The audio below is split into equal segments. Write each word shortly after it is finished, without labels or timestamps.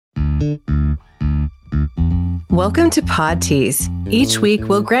Welcome to Pod Tease. Each week,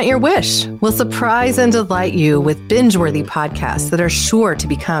 we'll grant your wish. We'll surprise and delight you with binge-worthy podcasts that are sure to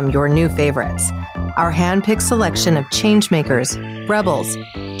become your new favorites. Our hand-picked selection of changemakers, rebels,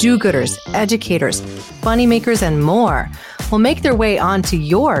 do-gooders, educators, funny makers, and more will make their way onto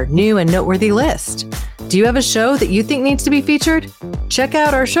your new and noteworthy list. Do you have a show that you think needs to be featured? Check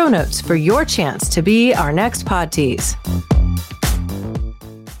out our show notes for your chance to be our next Pod Tease.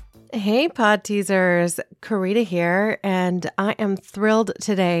 Hey, Pod Teasers, Karita here, and I am thrilled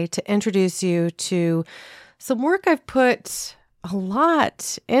today to introduce you to some work I've put a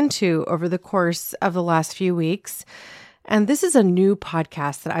lot into over the course of the last few weeks. And this is a new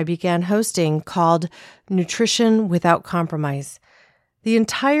podcast that I began hosting called Nutrition Without Compromise. The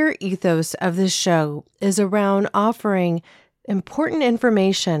entire ethos of this show is around offering important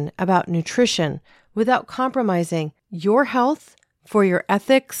information about nutrition without compromising your health for your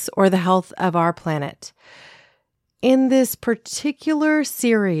ethics or the health of our planet. In this particular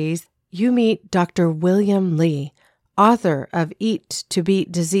series, you meet Dr. William Li, author of Eat to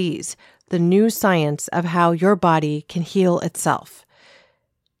Beat Disease, the new science of how your body can heal itself.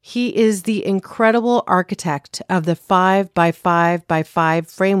 He is the incredible architect of the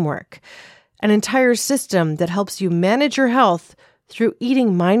 5x5x5 framework, an entire system that helps you manage your health through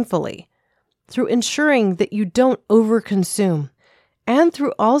eating mindfully, through ensuring that you don't overconsume, and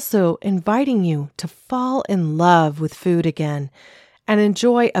through also inviting you to fall in love with food again and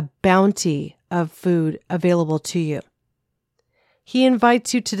enjoy a bounty of food available to you. He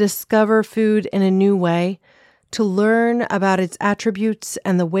invites you to discover food in a new way, to learn about its attributes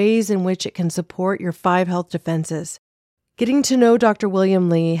and the ways in which it can support your 5 health defenses. Getting to know Dr. William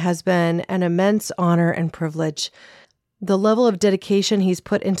Li has been an immense honor and privilege. The level of dedication he's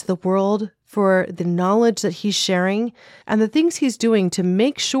put into the world for the knowledge that he's sharing and the things he's doing to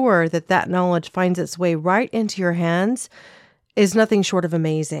make sure that that knowledge finds its way right into your hands is nothing short of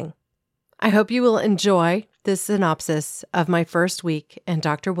amazing. I hope you will enjoy this synopsis of my first week in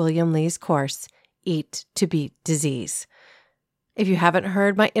Dr. William Li's course, Eat to Beat Disease. If you haven't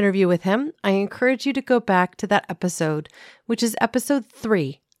heard my interview with him, I encourage you to go back to that episode, which is episode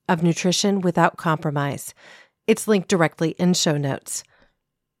 3 of Nutrition Without Compromise. It's linked directly in show notes.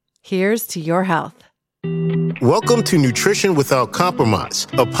 Here's to your health. Welcome to Nutrition Without Compromise,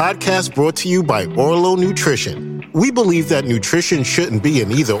 a podcast brought to you by Orlo Nutrition. We believe that nutrition shouldn't be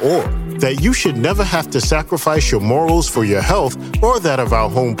an either-or, that you should never have to sacrifice your morals for your health or that of our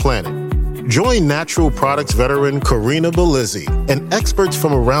home planet. Join natural products veteran Karina Belizzi and experts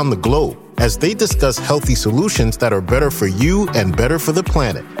from around the globe as they discuss healthy solutions that are better for you and better for the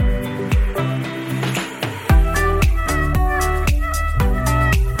planet.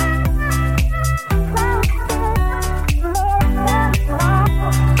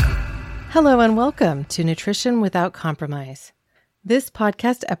 Hello and welcome to Nutrition Without Compromise. This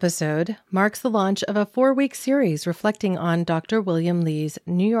podcast episode marks the launch of a 4-week series reflecting on Dr. William Li's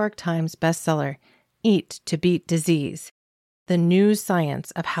New York Times bestseller, Eat to Beat Disease, the new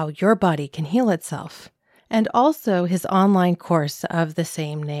science of how your body can heal itself, and also his online course of the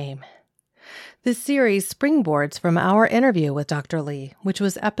same name. This series springboards from our interview with Dr. Li, which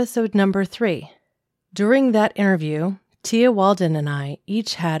was episode number 3. During that interview, Tia Walden and I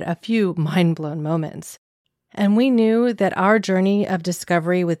each had a few mind-blown moments, and we knew that our journey of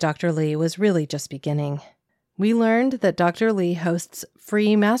discovery with Dr. Li was really just beginning. We learned that Dr. Li hosts free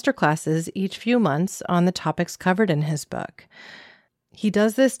masterclasses each few months on the topics covered in his book. He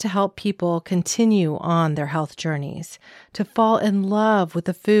does this to help people continue on their health journeys, to fall in love with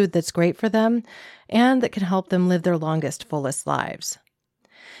the food that's great for them and that can help them live their longest, fullest lives.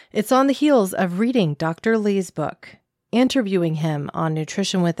 It's on the heels of reading Dr. Li's book, interviewing him on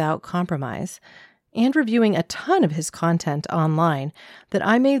Nutrition Without Compromise, and reviewing a ton of his content online that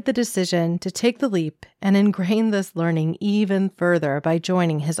I made the decision to take the leap and ingrain this learning even further by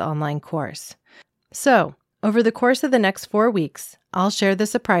joining his online course. So, over the course of the next 4 weeks, I'll share the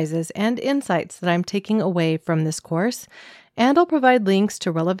surprises and insights that I'm taking away from this course, and I'll provide links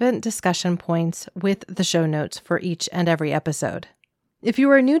to relevant discussion points with the show notes for each and every episode. If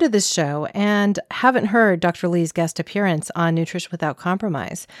you are new to this show and haven't heard Dr. Li's guest appearance on Nutrition Without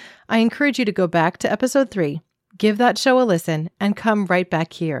Compromise, I encourage you to go back to episode 3, give that show a listen, and come right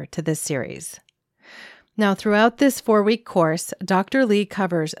back here to this series. Now, throughout this 4-week course, Dr. Li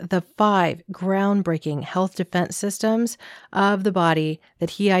covers the 5 groundbreaking health defense systems of the body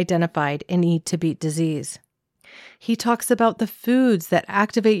that he identified in Eat to Beat Disease. He talks about the foods that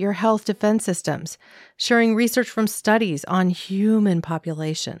activate your health defense systems, sharing research from studies on human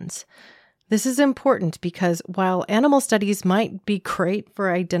populations. This is important because while animal studies might be great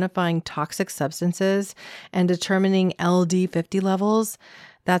for identifying toxic substances and determining LD50 levels,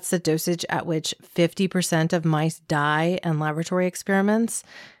 that's the dosage at which 50% of mice die in laboratory experiments,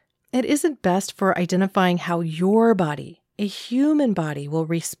 it isn't best for identifying how your body, a human body, will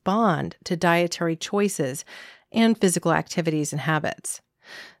respond to dietary choices and physical activities and habits.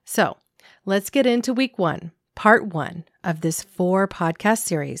 So let's get into week 1. Part 1 of this 4-podcast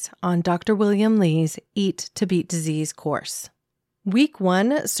series on Dr. William Li's Eat to Beat Disease course. Week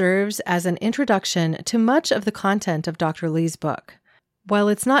 1 serves as an introduction to much of the content of Dr. Li's book. While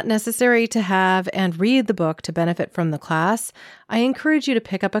it's not necessary to have and read the book to benefit from the class, I encourage you to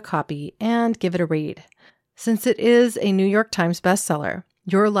pick up a copy and give it a read. Since it is a New York Times bestseller,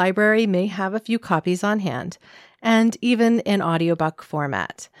 your library may have a few copies on hand, and even in audiobook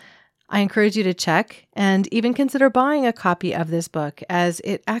format. I encourage you to check and even consider buying a copy of this book as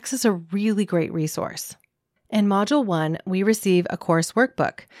it acts as a really great resource. In Module 1, we receive a course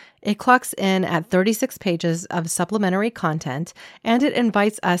workbook. It clocks in at 36 pages of supplementary content, and it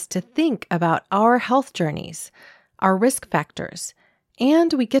invites us to think about our health journeys, our risk factors,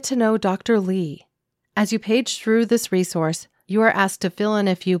 and we get to know Dr. Li. As you page through this resource, you are asked to fill in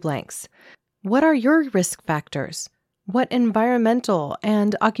a few blanks. What are your risk factors? What environmental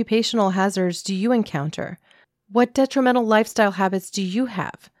and occupational hazards do you encounter? What detrimental lifestyle habits do you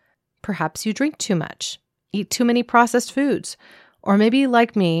have? Perhaps you drink too much, eat too many processed foods, or maybe,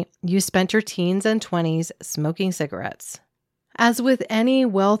 like me, you spent your teens and 20s smoking cigarettes. As with any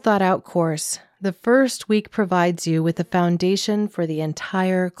well-thought-out course, the first week provides you with the foundation for the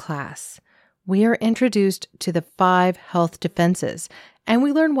entire class. We are introduced to the 5 health defenses, and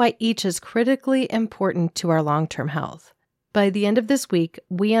we learn why each is critically important to our long-term health. By the end of this week,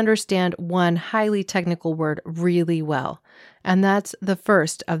 we understand one highly technical word really well, and that's the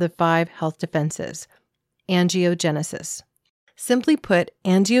first of the 5 health defenses, angiogenesis. Simply put,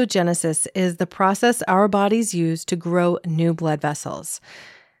 angiogenesis is the process our bodies use to grow new blood vessels.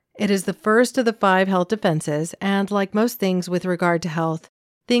 It is the first of the 5 health defenses, and like most things with regard to health,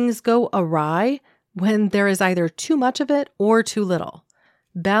 things go awry when there is either too much of it or too little.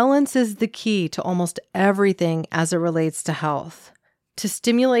 Balance is the key to almost everything as it relates to health. To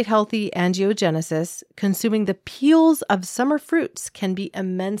stimulate healthy angiogenesis, consuming the peels of summer fruits can be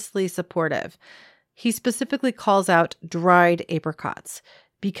immensely supportive. He specifically calls out dried apricots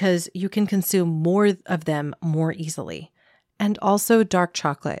because you can consume more of them more easily, and also dark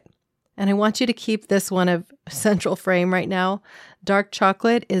chocolate. And I want you to keep this one of central frame right now. Dark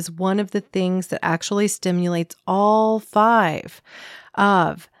chocolate is one of the things that actually stimulates all 5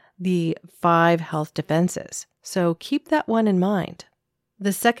 of the 5 health defenses. So keep that one in mind.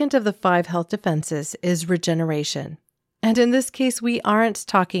 The second of the 5 health defenses is regeneration. And in this case, we aren't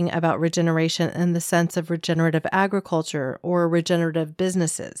talking about regeneration in the sense of regenerative agriculture or regenerative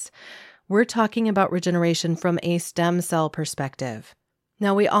businesses. We're talking about regeneration from a stem cell perspective.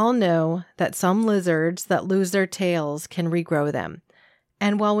 Now, we all know that some lizards that lose their tails can regrow them.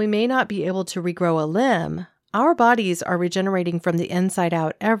 And while we may not be able to regrow a limb, our bodies are regenerating from the inside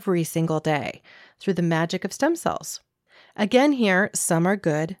out every single day through the magic of stem cells. Again here, some are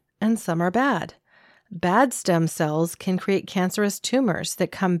good and some are bad. Bad stem cells can create cancerous tumors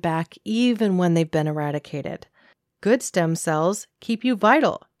that come back even when they've been eradicated. Good stem cells keep you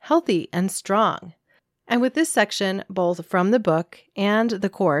vital, healthy, and strong. And with this section, both from the book and the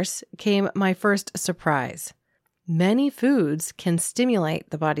course, came my first surprise. Many foods can stimulate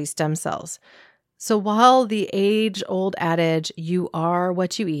the body's stem cells. So while the age-old adage, you are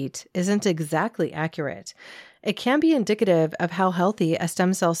what you eat, isn't exactly accurate, it can be indicative of how healthy a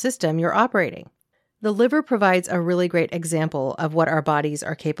stem cell system you're operating. The liver provides a really great example of what our bodies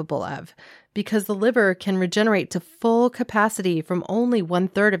are capable of, because the liver can regenerate to full capacity from only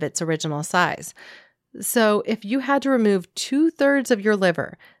 1/3 of its original size. So if you had to remove 2/3 of your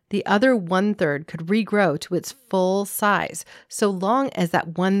liver, the other 1/3 could regrow to its full size, so long as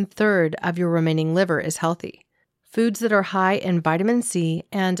that 1/3 of your remaining liver is healthy. Foods that are high in vitamin C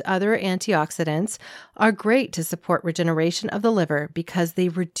and other antioxidants are great to support regeneration of the liver because they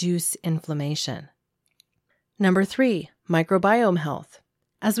reduce inflammation. Number 3, microbiome health.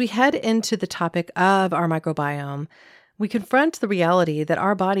 As we head into the topic of our microbiome, we confront the reality that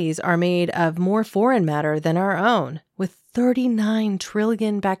our bodies are made of more foreign matter than our own, with 39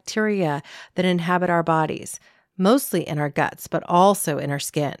 trillion bacteria that inhabit our bodies, mostly in our guts, but also in our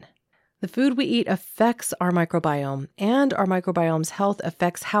skin. The food we eat affects our microbiome, and our microbiome's health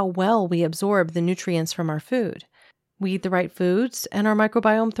affects how well we absorb the nutrients from our food. We eat the right foods, and our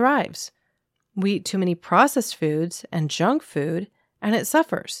microbiome thrives. We eat too many processed foods and junk food, and it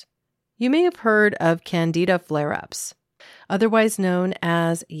suffers. You may have heard of candida flare-ups, otherwise known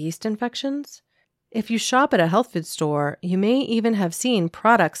as yeast infections. If you shop at a health food store, you may even have seen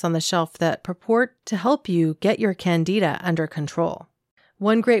products on the shelf that purport to help you get your candida under control.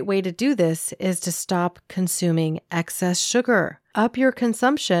 One great way to do this is to stop consuming excess sugar. Up your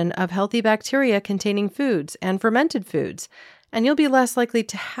consumption of healthy bacteria-containing foods and fermented foods, and you'll be less likely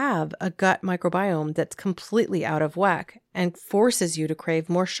to have a gut microbiome that's completely out of whack and forces you to crave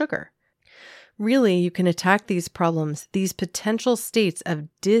more sugar. Really, you can attack these problems, these potential states of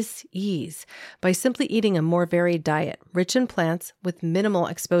dis-ease, by simply eating a more varied diet, rich in plants with minimal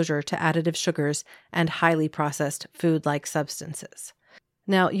exposure to additive sugars and highly processed food-like substances.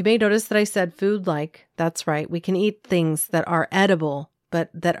 Now, you may notice that I said food-like. That's right. We can eat things that are edible, but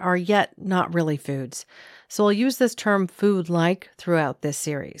that are yet not really foods. So I'll use this term food-like throughout this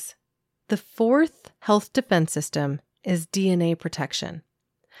series. The fourth health defense system is DNA protection.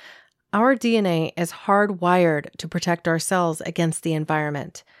 Our DNA is hardwired to protect our cells against the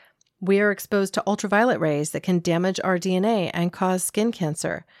environment. We are exposed to ultraviolet rays that can damage our DNA and cause skin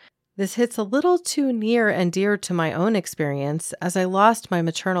cancer. This hits a little too near and dear to my own experience, as I lost my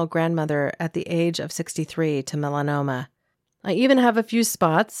maternal grandmother at the age of 63 to melanoma. I even have a few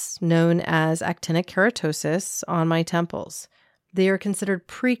spots, known as actinic keratosis, on my temples. They are considered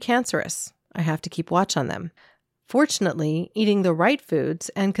precancerous. I have to keep watch on them. Fortunately, eating the right foods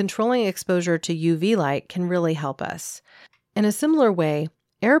and controlling exposure to UV light can really help us. In a similar way,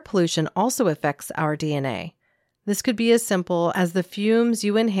 air pollution also affects our DNA. This could be as simple as the fumes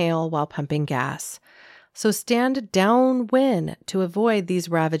you inhale while pumping gas. So stand downwind to avoid these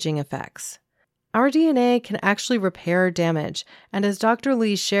ravaging effects. Our DNA can actually repair damage, and as Dr.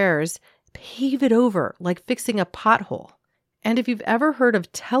 Lee shares, pave it over like fixing a pothole. And if you've ever heard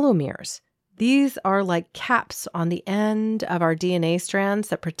of telomeres, these are like caps on the end of our DNA strands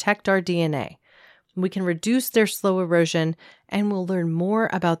that protect our DNA. We can reduce their slow erosion, and we'll learn more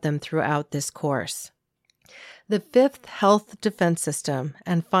about them throughout this course. The fifth health defense system,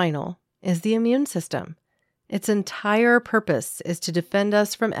 and final, is the immune system. Its entire purpose is to defend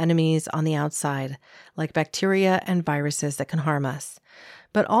us from enemies on the outside, like bacteria and viruses that can harm us,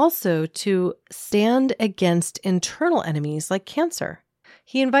 but also to stand against internal enemies like cancer.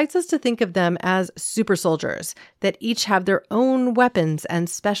 He invites us to think of them as super soldiers that each have their own weapons and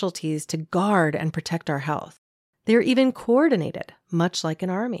specialties to guard and protect our health. They are even coordinated, much like an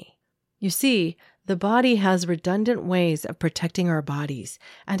army. You see, the body has redundant ways of protecting our bodies,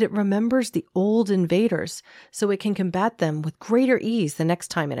 and it remembers the old invaders so it can combat them with greater ease the next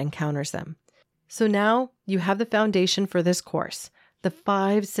time it encounters them. So now you have the foundation for this course, the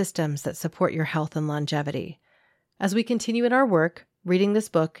 5 systems that support your health and longevity. As we continue in our work, reading this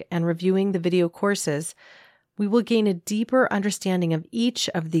book and reviewing the video courses, we will gain a deeper understanding of each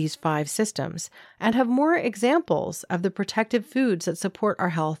of these 5 systems and have more examples of the protective foods that support our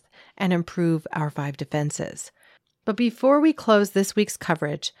health and improve our 5 defenses. But before we close this week's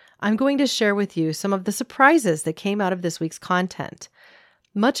coverage, I'm going to share with you some of the surprises that came out of this week's content.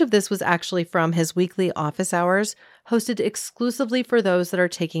 Much of this was actually from his weekly office hours, hosted exclusively for those that are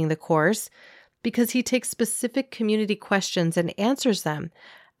taking the course, because he takes specific community questions and answers them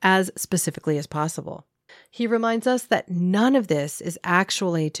as specifically as possible. He reminds us that none of this is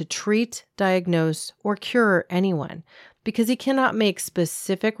actually to treat, diagnose, or cure anyone, because he cannot make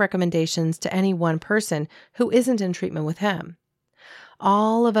specific recommendations to any one person who isn't in treatment with him.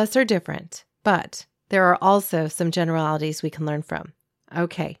 All of us are different, but there are also some generalities we can learn from.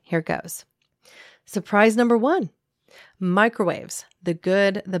 Okay, here goes. Surprise number 1. Microwaves, the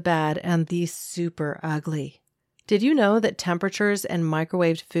good, the bad, and the super ugly. Did you know that temperatures in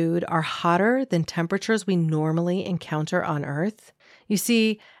microwaved food are hotter than temperatures we normally encounter on Earth? You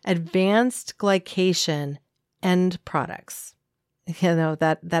see, advanced glycation end products. You know,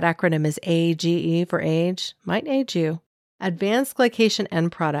 that acronym is AGE for age. Might age you. Advanced glycation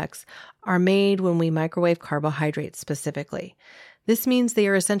end products are made when we microwave carbohydrates specifically. This means they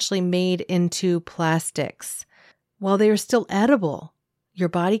are essentially made into plastics. While they are still edible, your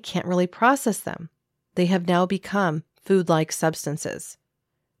body can't really process them. They have now become food-like substances.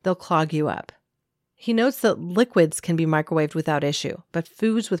 They'll clog you up. He notes that liquids can be microwaved without issue, but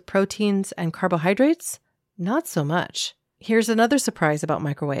foods with proteins and carbohydrates, not so much. Here's another surprise about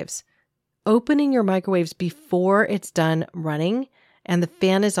microwaves. Opening your microwaves before it's done running and the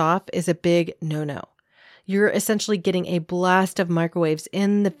fan is off is a big no-no. You're essentially getting a blast of microwaves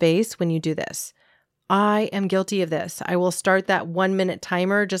in the face when you do this. I am guilty of this. I will start that 1-minute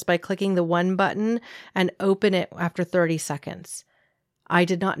timer just by clicking the 1 button and open it after 30 seconds. I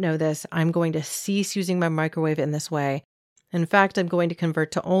did not know this. I'm going to cease using my microwave in this way. In fact, I'm going to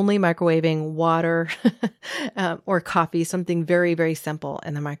convert to only microwaving water or coffee, something very, very simple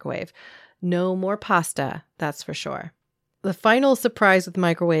in the microwave. No more pasta, that's for sure. The final surprise with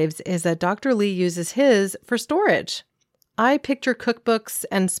microwaves is that Dr. Lee uses his for storage. I picture cookbooks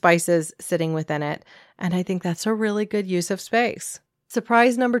and spices sitting within it, and I think that's a really good use of space.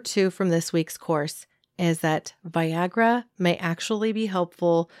 Surprise number 2 from this week's course is that Viagra may actually be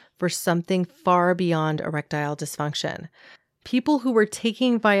helpful for something far beyond erectile dysfunction. People who were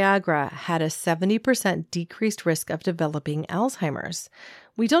taking Viagra had a 70% decreased risk of developing Alzheimer's.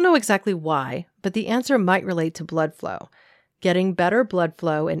 We don't know exactly why, but the answer might relate to blood flow. Getting better blood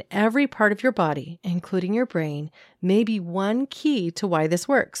flow in every part of your body, including your brain, may be one key to why this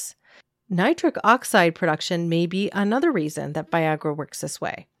works. Nitric oxide production may be another reason that Viagra works this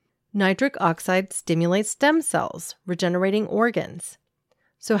way. Nitric oxide stimulates stem cells, regenerating organs.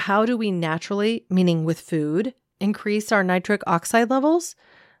 So how do we naturally, meaning with food, increase our nitric oxide levels?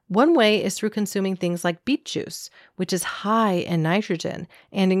 One way is through consuming things like beet juice, which is high in nitrogen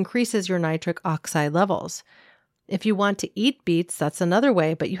and increases your nitric oxide levels. If you want to eat beets, that's another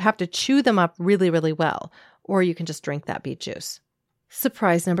way, but you have to chew them up really, really well, or you can just drink that beet juice.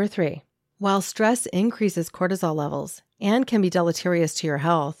 Surprise number 3. While stress increases cortisol levels and can be deleterious to your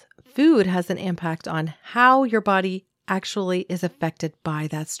health, food has an impact on how your body actually is affected by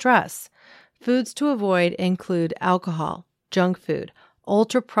that stress. Foods to avoid include alcohol, junk food,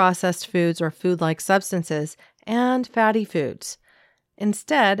 ultra-processed foods or food-like substances, and fatty foods.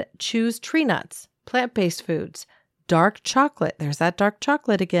 Instead, choose tree nuts, plant-based foods, dark chocolate, there's that dark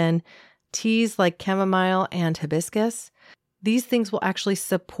chocolate again, teas like chamomile and hibiscus. These things will actually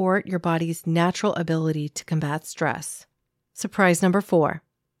support your body's natural ability to combat stress. Surprise number 4.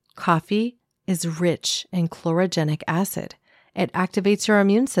 Coffee is rich in chlorogenic acid. It activates your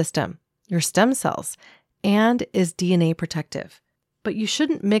immune system, your stem cells, and is DNA protective. But you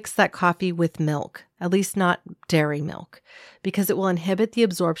shouldn't mix that coffee with milk, at least not dairy milk, because it will inhibit the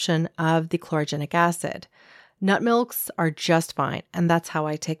absorption of the chlorogenic acid. Nut milks are just fine, and that's how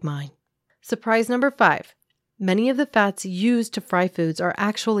I take mine. Surprise number 5. Many of the fats used to fry foods are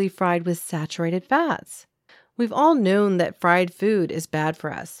actually fried with saturated fats. We've all known that fried food is bad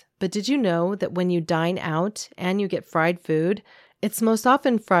for us, but did you know that when you dine out and you get fried food, it's most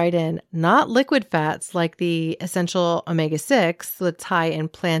often fried in not liquid fats like the essential omega-6 that's high in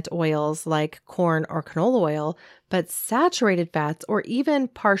plant oils like corn or canola oil, but saturated fats or even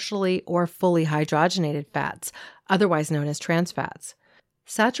partially or fully hydrogenated fats, otherwise known as trans fats.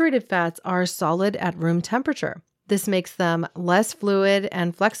 Saturated fats are solid at room temperature. This makes them less fluid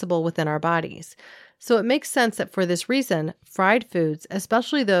and flexible within our bodies. So it makes sense that for this reason, fried foods,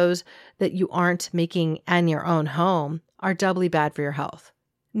 especially those that you aren't making in your own home, are doubly bad for your health.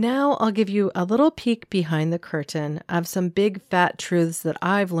 Now I'll give you a little peek behind the curtain of some big fat truths that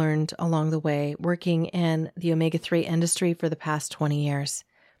I've learned along the way working in the omega-3 industry for the past 20 years.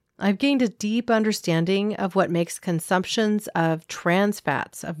 I've gained a deep understanding of what makes consumptions of trans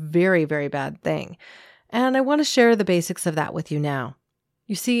fats a very, very bad thing, and I want to share the basics of that with you now.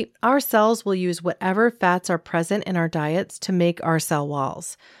 You see, our cells will use whatever fats are present in our diets to make our cell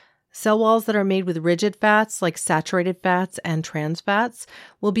walls. Cell walls that are made with rigid fats like saturated fats and trans fats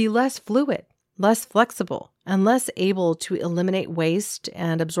will be less fluid, less flexible, and less able to eliminate waste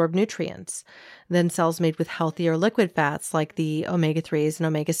and absorb nutrients than cells made with healthier liquid fats like the omega-3s and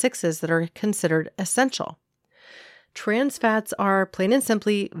omega-6s that are considered essential. Trans fats are plain and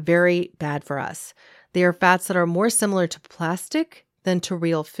simply very bad for us. They are fats that are more similar to plastic than to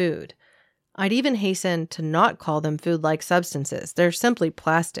real food. I'd even hasten to not call them food-like substances. They're simply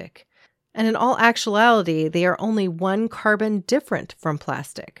plastic. And in all actuality, they are only 1 carbon different from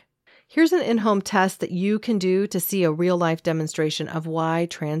plastic. Here's an in-home test that you can do to see a real-life demonstration of why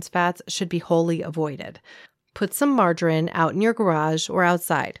trans fats should be wholly avoided. Put some margarine out in your garage or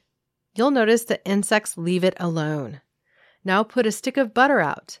outside. You'll notice that insects leave it alone. Now put a stick of butter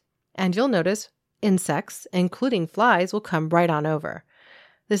out, and you'll notice insects, including flies, will come right on over.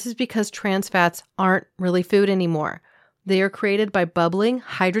 This is because trans fats aren't really food anymore. They are created by bubbling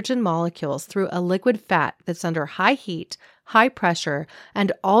hydrogen molecules through a liquid fat that's under high heat, high pressure,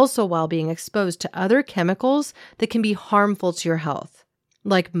 and also while being exposed to other chemicals that can be harmful to your health.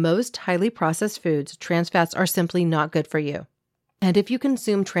 Like most highly processed foods, trans fats are simply not good for you. And if you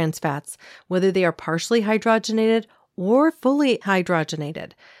consume trans fats, whether they are partially hydrogenated or fully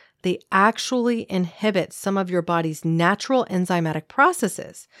hydrogenated, they actually inhibit some of your body's natural enzymatic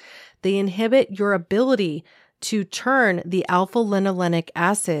processes. They inhibit your ability to turn the alpha-linolenic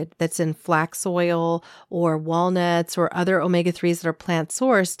acid that's in flax oil or walnuts or other omega-3s that are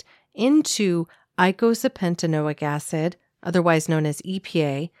plant-sourced into eicosapentaenoic acid, otherwise known as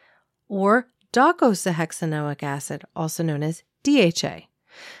EPA, or docosahexaenoic acid, also known as DHA.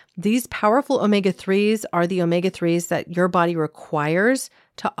 These powerful omega-3s are the omega-3s that your body requires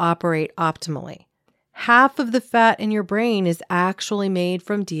to operate optimally. Half of the fat in your brain is actually made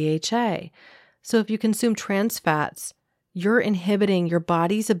from DHA. So if you consume trans fats, you're inhibiting your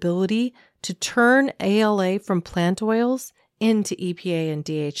body's ability to turn ALA from plant oils into EPA and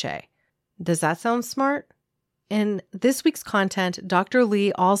DHA. Does that sound smart? In this week's content, Dr.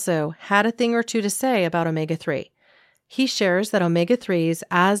 Lee also had a thing or two to say about omega-3. He shares that omega-3s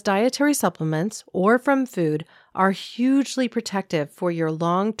as dietary supplements or from food are hugely protective for your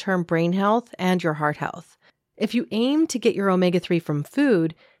long-term brain health and your heart health. If you aim to get your omega-3 from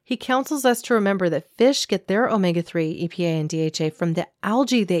food, he counsels us to remember that fish get their omega-3, EPA, and DHA from the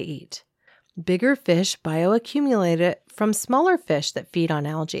algae they eat. Bigger fish bioaccumulate it from smaller fish that feed on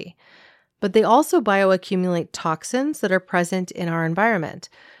algae. But they also bioaccumulate toxins that are present in our environment.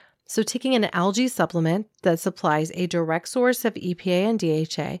 So taking an algae supplement that supplies a direct source of EPA and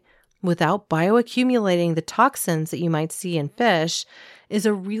DHA without bioaccumulating the toxins that you might see in fish is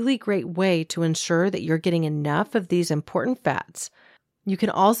a really great way to ensure that you're getting enough of these important fats. You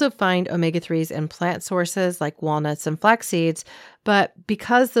can also find omega-3s in plant sources like walnuts and flax seeds, but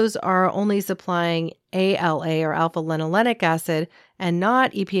because those are only supplying ALA or alpha-linolenic acid and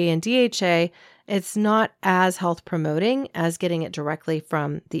not EPA and DHA, it's not as health promoting as getting it directly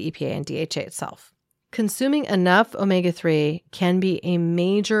from the EPA and DHA itself. Consuming enough omega-3 can be a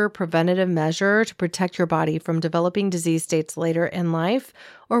major preventative measure to protect your body from developing disease states later in life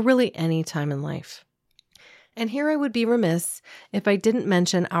or really any time in life. And here I would be remiss if I didn't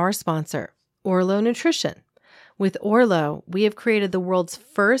mention our sponsor, Orlo Nutrition. With Orlo, we have created the world's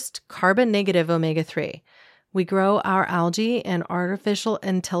first carbon-negative omega-3. We grow our algae in artificial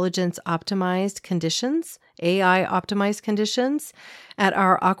intelligence optimized conditions, AI optimized conditions, at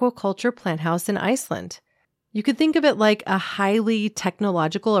our aquaculture plant house in Iceland. You could think of it like a highly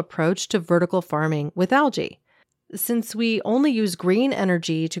technological approach to vertical farming with algae. Since we only use green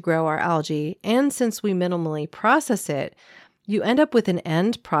energy to grow our algae, and since we minimally process it, you end up with an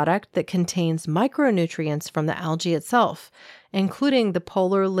end product that contains micronutrients from the algae itself, including the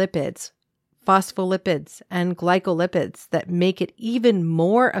polar lipids, phospholipids, and glycolipids that make it even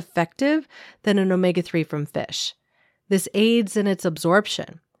more effective than an omega-3 from fish. This aids in its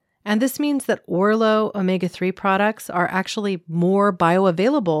absorption. And this means that Orlo omega-3 products are actually more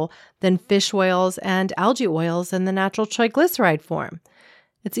bioavailable than fish oils and algae oils in the natural triglyceride form.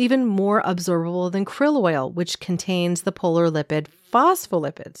 It's even more absorbable than krill oil, which contains the polar lipid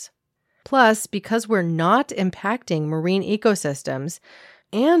phospholipids. Plus, because we're not impacting marine ecosystems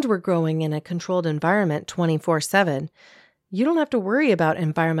and we're growing in a controlled environment 24/7, you don't have to worry about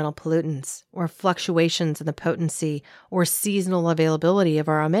environmental pollutants or fluctuations in the potency or seasonal availability of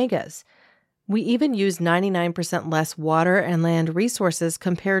our omegas. We even use 99% less water and land resources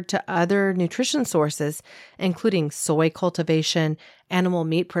compared to other nutrition sources, including soy cultivation, animal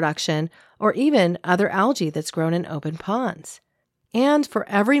meat production, or even other algae that's grown in open ponds. And for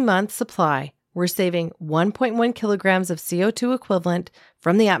every month's supply, we're saving 1.1 kilograms of CO2 equivalent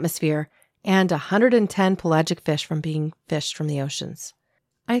from the atmosphere and 110 pelagic fish from being fished from the oceans.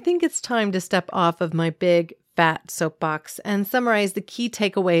 I think it's time to step off of my big, fat soapbox and summarize the key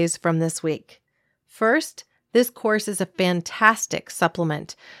takeaways from this week. First, this course is a fantastic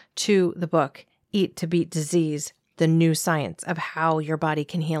supplement to the book, Eat to Beat Disease, the new science of how your body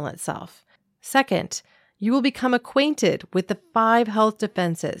can heal itself. Second, you will become acquainted with the 5 health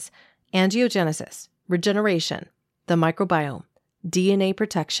defenses: angiogenesis, regeneration, the microbiome, DNA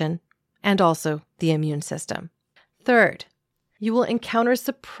protection, and also the immune system. Third, you will encounter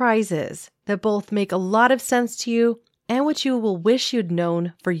surprises that both make a lot of sense to you and which you will wish you'd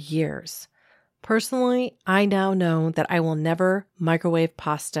known for years. Personally, I now know that I will never microwave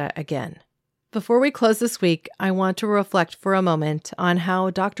pasta again. Before we close this week, I want to reflect for a moment on how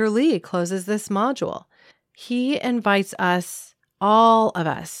Dr. Lee closes this module. He invites us, all of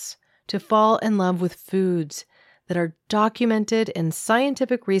us, to fall in love with foods that are documented in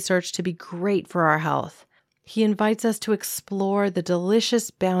scientific research to be great for our health. He invites us to explore the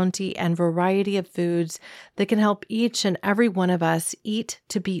delicious bounty and variety of foods that can help each and every one of us eat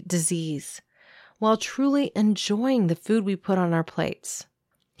to beat disease, while truly enjoying the food we put on our plates.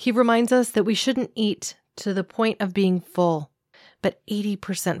 He reminds us that we shouldn't eat to the point of being full, but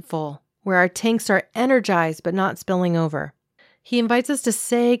 80% full, where our tanks are energized but not spilling over. He invites us to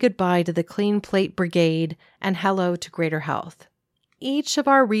say goodbye to the clean plate brigade and hello to greater health. Each of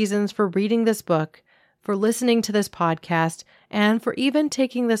our reasons for reading this book, for listening to this podcast, and for even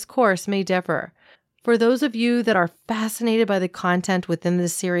taking this course may differ. For those of you that are fascinated by the content within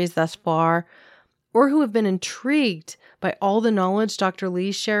this series thus far, or who have been intrigued by all the knowledge Dr.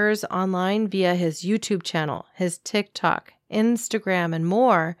 Lee shares online via his YouTube channel, his TikTok, Instagram, and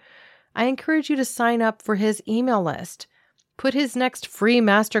more, I encourage you to sign up for his email list. Put his next free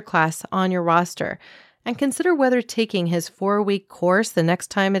masterclass on your roster, and consider whether taking his 4-week course the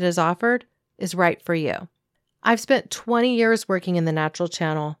next time it is offered is right for you. I've spent 20 years working in the natural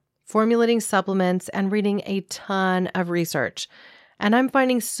channel, formulating supplements and reading a ton of research. And I'm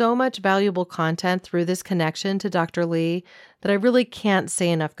finding so much valuable content through this connection to Dr. Lee that I really can't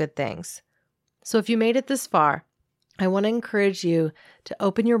say enough good things. So if you made it this far, I want to encourage you to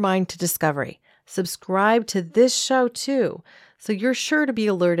open your mind to discovery. Subscribe to this show too, so you're sure to be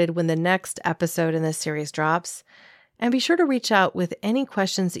alerted when the next episode in this series drops. And be sure to reach out with any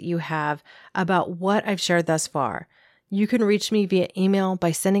questions that you have about what I've shared thus far. You can reach me via email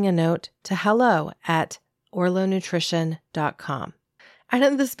by sending a note to hello@orlonutrition.com. And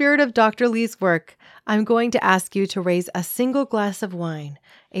in the spirit of Dr. Lee's work, I'm going to ask you to raise a single glass of wine,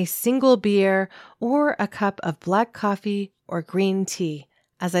 a single beer, or a cup of black coffee or green tea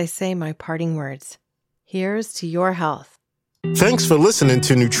as I say my parting words. Here's to your health. Thanks for listening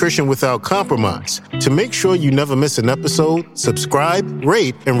to Nutrition Without Compromise. To make sure you never miss an episode, subscribe,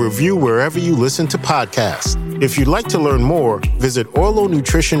 rate, and review wherever you listen to podcasts. If you'd like to learn more, visit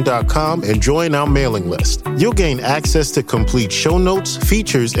orlonutrition.com and join our mailing list. You'll gain access to complete show notes,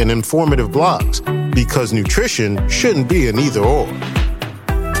 features, and informative blogs, because nutrition shouldn't be an either-or.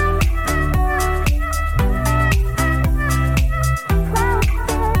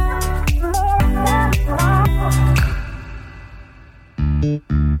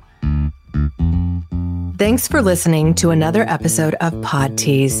 Thanks for listening to another episode of Pod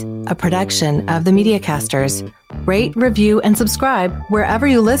Tease, a production of the Mediacasters. Rate, review, and subscribe wherever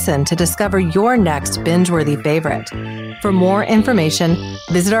you listen to discover your next binge-worthy favorite. For more information,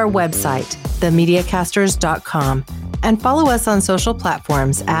 visit our website, themediacasters.com, and follow us on social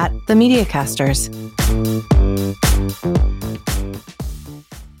platforms at The Mediacasters.